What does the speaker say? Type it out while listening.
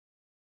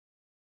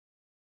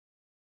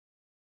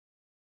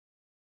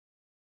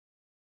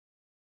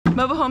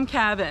Mobile home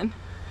cabin.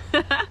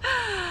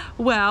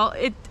 Well,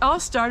 it all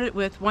started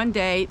with one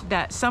day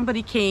that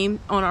somebody came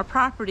on our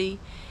property.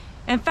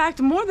 In fact,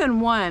 more than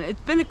one.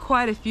 It's been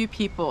quite a few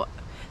people.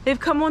 They've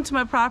come onto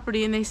my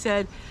property and they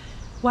said,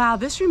 wow,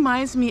 this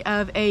reminds me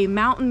of a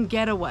mountain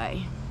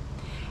getaway.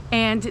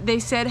 And they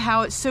said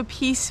how it's so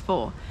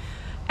peaceful.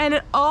 And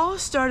it all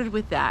started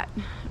with that.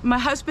 My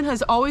husband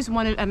has always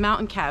wanted a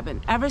mountain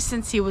cabin ever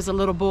since he was a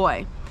little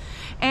boy.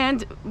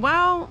 And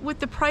while with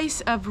the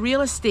price of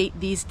real estate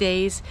these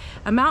days,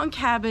 a mountain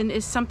cabin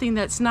is something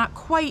that's not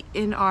quite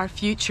in our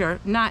future,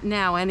 not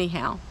now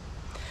anyhow.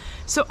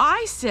 So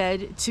I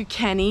said to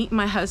Kenny,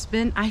 my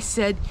husband, I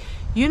said,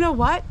 you know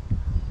what?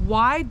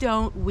 Why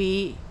don't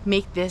we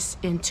make this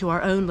into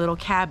our own little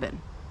cabin?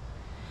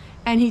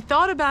 And he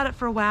thought about it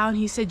for a while and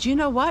he said, you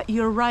know what?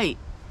 You're right.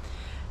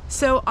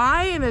 So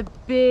I am a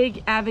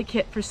big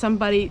advocate for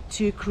somebody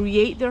to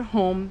create their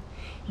home,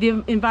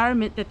 the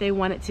environment that they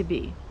want it to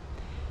be.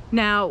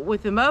 Now,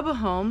 with a mobile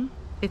home,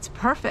 it's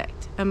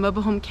perfect, a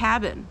mobile home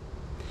cabin.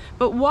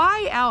 But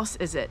why else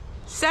is it?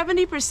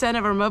 70%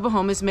 of our mobile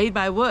home is made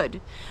by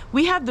wood.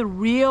 We have the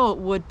real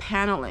wood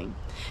paneling.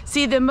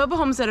 See, the mobile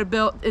homes that are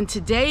built in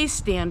today's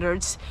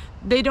standards,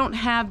 they don't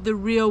have the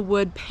real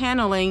wood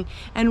paneling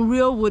and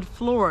real wood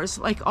floors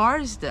like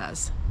ours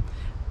does.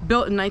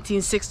 Built in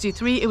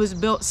 1963, it was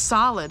built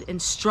solid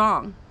and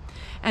strong.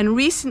 And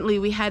recently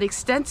we had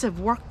extensive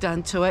work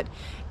done to it,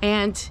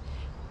 and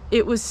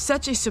it was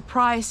such a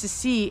surprise to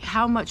see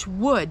how much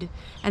wood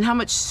and how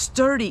much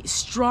sturdy,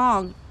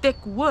 strong, thick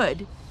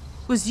wood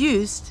was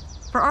used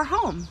for our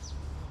home.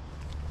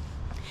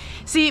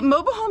 See,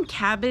 mobile home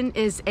cabin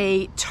is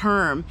a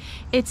term.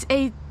 It's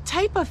a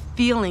type of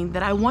feeling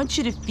that I want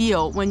you to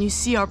feel when you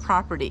see our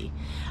property.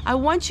 I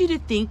want you to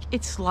think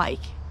it's like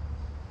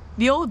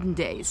the olden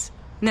days.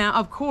 Now,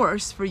 of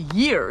course, for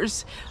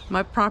years,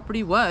 my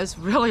property was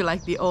really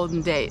like the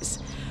olden days.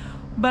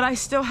 But I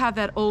still have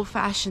that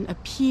old-fashioned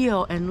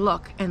appeal and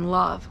look and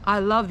love. I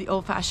love the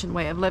old-fashioned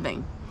way of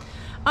living.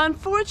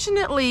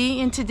 Unfortunately,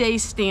 in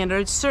today's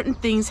standards, certain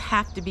things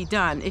have to be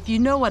done. If you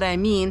know what I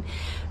mean,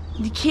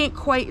 you can't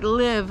quite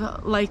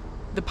live like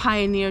the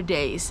pioneer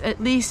days, at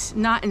least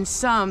not in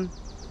some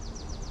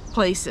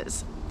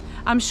places.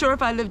 I'm sure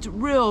if I lived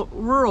real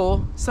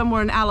rural,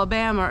 somewhere in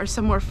Alabama or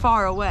somewhere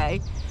far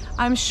away,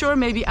 I'm sure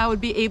maybe I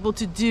would be able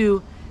to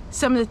do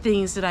some of the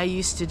things that I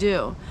used to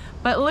do.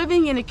 But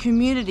living in a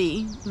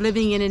community,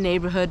 living in a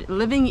neighborhood,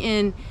 living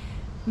in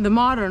the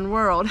modern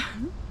world,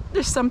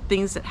 there's some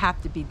things that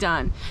have to be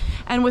done.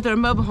 And with our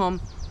mobile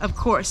home, of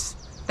course,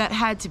 that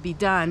had to be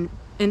done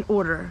in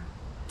order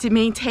to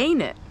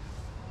maintain it.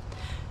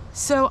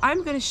 So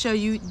I'm going to show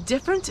you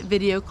different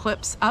video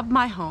clips of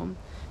my home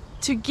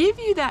to give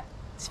you that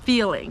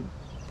feeling.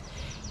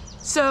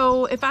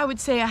 So if I would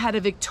say I had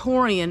a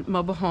Victorian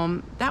mobile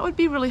home, that would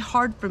be really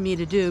hard for me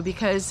to do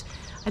because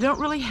I don't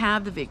really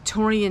have the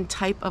Victorian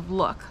type of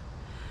look.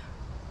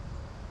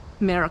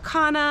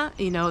 Americana,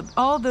 you know,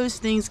 all those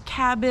things,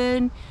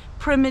 cabin,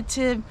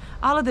 primitive,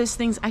 all of those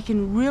things, I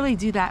can really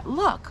do that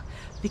look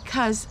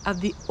because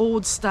of the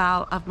old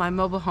style of my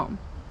mobile home.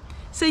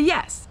 So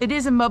yes, it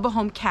is a mobile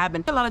home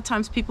cabin. A lot of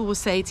times people will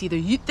say it's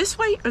either this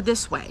way or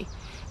this way.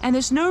 And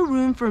there's no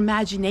room for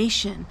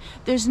imagination.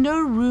 There's no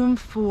room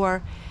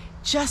for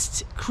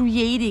just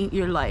creating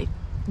your life.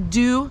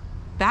 Do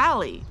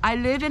Valley. I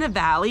live in a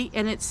valley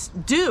and it's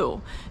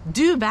Do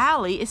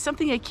Valley is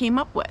something I came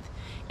up with.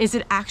 Is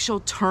it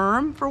actual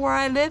term for where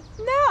I live?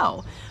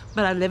 No.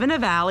 But I live in a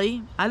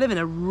valley. I live in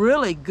a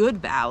really good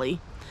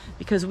valley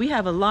because we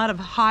have a lot of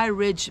high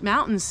ridge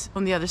mountains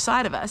on the other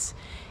side of us.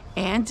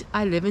 And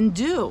I live in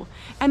Do.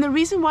 And the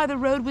reason why the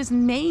road was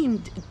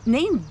named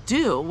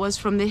Do was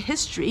from the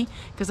history,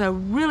 because I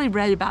really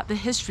read about the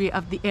history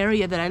of the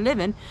area that I live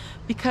in,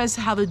 because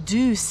how the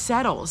dew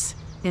settles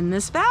in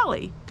this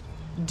valley.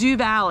 Do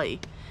Valley,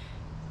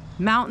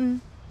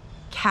 mountain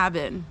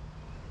cabin,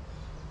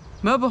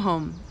 mobile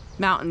home,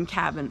 mountain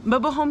cabin,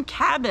 mobile home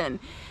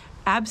cabin.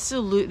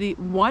 Absolutely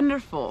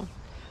wonderful.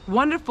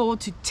 Wonderful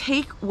to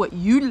take what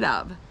you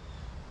love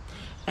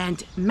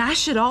and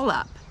mash it all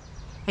up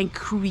and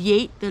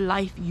create the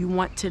life you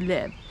want to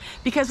live.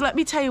 Because let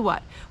me tell you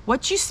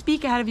what you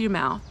speak out of your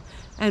mouth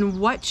and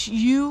what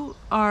you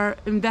are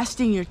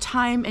investing your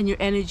time and your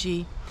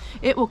energy,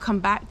 it will come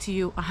back to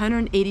you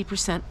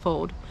 180%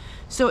 fold.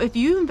 So if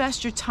you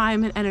invest your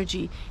time and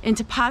energy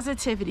into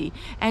positivity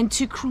and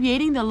to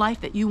creating the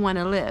life that you want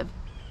to live,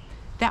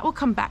 that will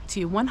come back to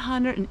you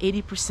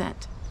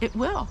 180%. It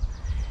will.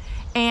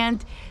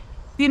 And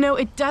you know,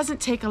 it doesn't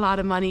take a lot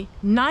of money.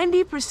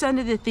 90%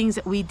 of the things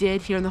that we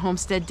did here in the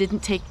homestead didn't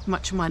take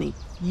much money.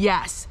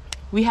 Yes,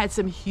 we had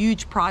some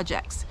huge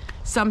projects.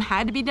 Some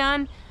had to be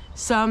done,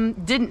 some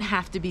didn't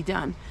have to be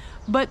done.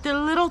 But the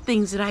little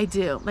things that I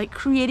do, like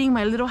creating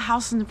my little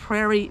house in the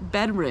prairie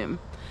bedroom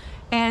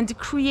and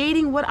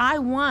creating what I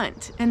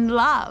want and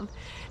love,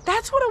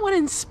 that's what I want to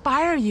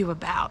inspire you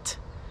about.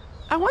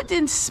 I want to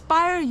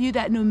inspire you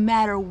that no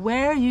matter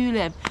where you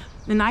live,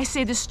 And I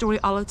say this story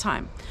all the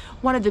time.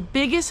 One of the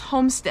biggest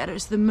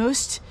homesteaders, the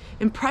most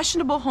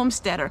impressionable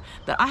homesteader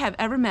that I have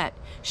ever met,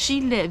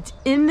 she lived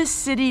in the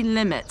city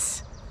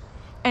limits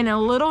in a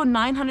little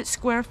 900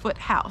 square foot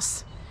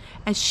house.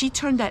 And she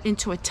turned that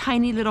into a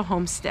tiny little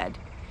homestead.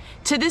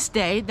 To this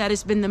day, that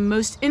has been the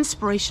most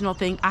inspirational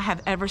thing I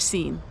have ever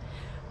seen.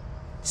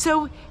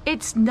 So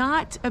it's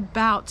not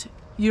about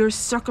your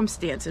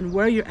circumstance and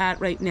where you're at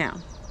right now.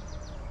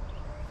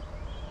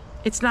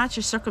 It's not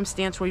your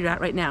circumstance where you're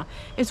at right now.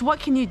 It's what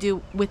can you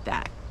do with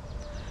that?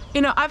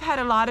 You know, I've had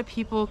a lot of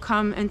people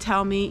come and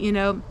tell me, you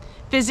know,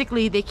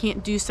 physically they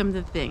can't do some of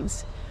the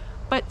things.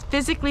 But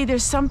physically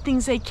there's some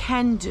things they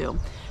can do.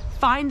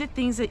 Find the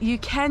things that you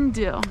can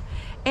do.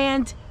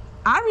 And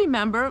I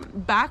remember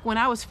back when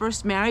I was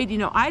first married, you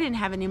know, I didn't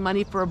have any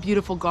money for a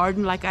beautiful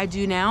garden like I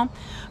do now,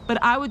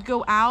 but I would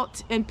go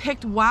out and pick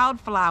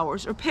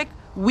wildflowers or pick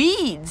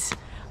weeds.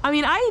 I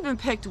mean, I even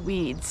picked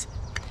weeds,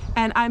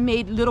 and I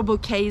made little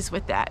bouquets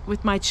with that,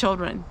 with my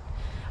children.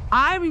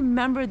 I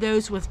remember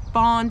those with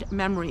fond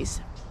memories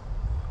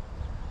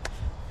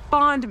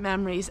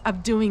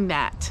of doing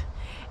that.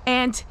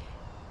 And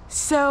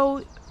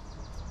so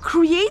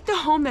create the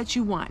home that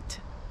you want,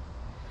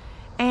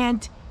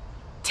 and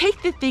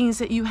take the things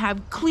that you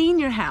have, clean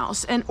your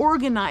house and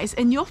organize,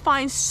 and you'll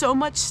find so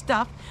much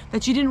stuff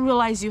that you didn't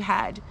realize you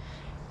had.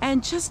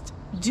 And just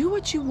do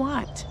what you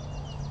want.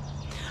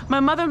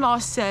 My mother-in-law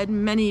said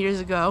many years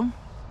ago,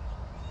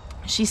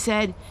 she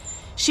said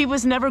she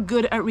was never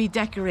good at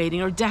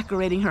redecorating or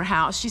decorating her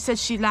house. She said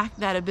she lacked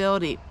that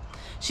ability.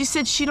 She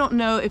said she don't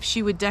know if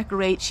she would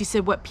decorate, she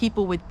said, what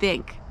people would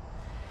think.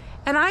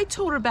 And I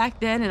told her back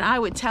then, and I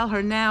would tell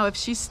her now if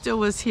she still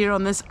was here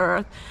on this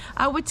earth,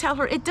 I would tell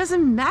her it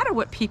doesn't matter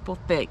what people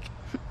think.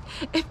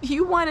 If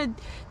you want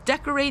to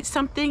decorate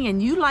something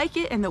and you like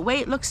it and the way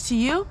it looks to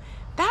you,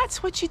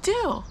 that's what you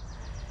do.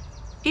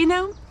 You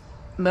know,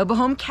 mobile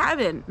home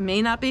cabin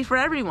may not be for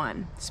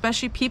everyone,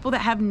 especially people that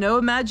have no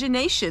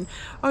imagination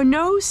or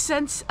no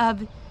sense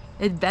of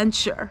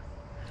adventure.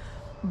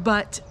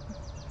 But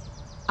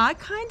I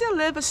kind of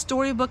live a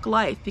storybook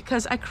life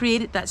because I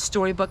created that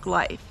storybook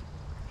life.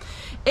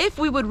 If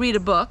we would read a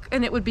book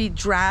and it would be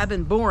drab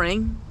and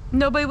boring,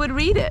 nobody would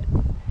read it.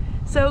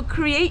 So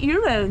create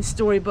your own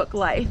storybook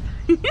life.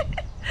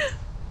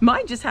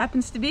 Mine just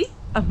happens to be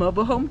a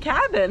mobile home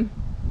cabin.